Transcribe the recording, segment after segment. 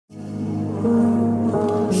Turn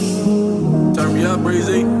me up,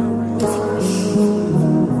 Breezy.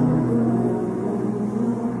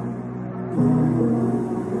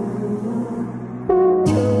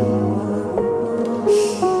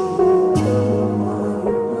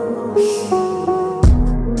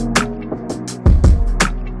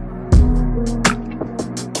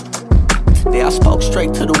 I spoke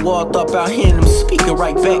straight to the wall, thought about hearing them speaking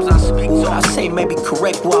right back. What I say may be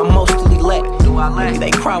correct, where I mostly lack. Maybe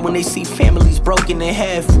they cry when they see families broken in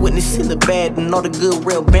half, witnessing the bad and all the good,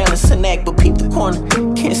 real balancing act. But peep the corner,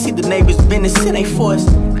 can't see the neighbor's business, it ain't for us.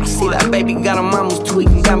 I see that baby got her mama's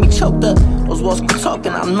tweaking, got me choked up. Those walls keep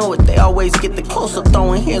talking, I know it, they always get the close-up,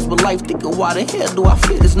 throwing hands with life, thinking why the hell do I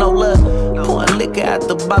feel there's no love? Pouring liquor out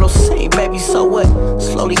the bottle, saying baby so what?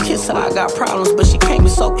 Slowly kiss her, I got problems, but she came in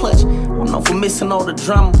so clutch. I'm known for missing all the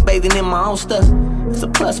drama, bathing in my own stuff. It's a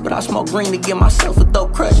plus, but I smoke green to give myself a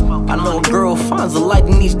dope crush. I know a girl finds a light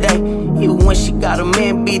in each day, even when she got a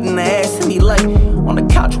man beating her ass and he lay on the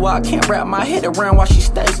couch while I can't wrap my head around while she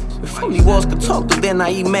stays. If family walls could talk, to then I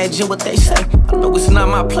imagine what they say. I know it's not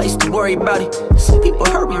my place to worry about it. Some people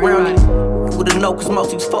hurt me around it. You would've know, cause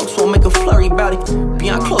most of these folks won't make a flurry about it.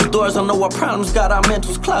 Beyond closed doors, I know our problems got our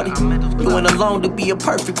mentals cloudy. You ain't alone to be a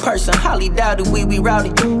perfect person, highly doubted, we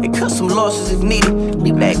rowdy. And cut some losses if needed.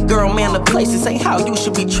 Leave that girl, man, the place, this ain't how you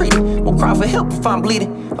should be treated. Won't cry for help if I'm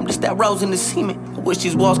bleeding, I'm just that rose in the semen. I wish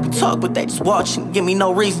these walls could talk, but they just watch and give me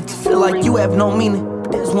no reason to feel like you have no meaning.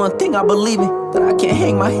 But there's one thing I believe in, that I can't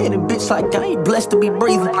hang my head in bitch like I ain't blessed to be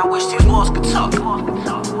breathing. I wish these walls could talk. I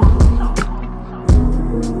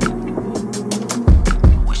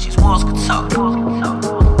wish these walls could talk.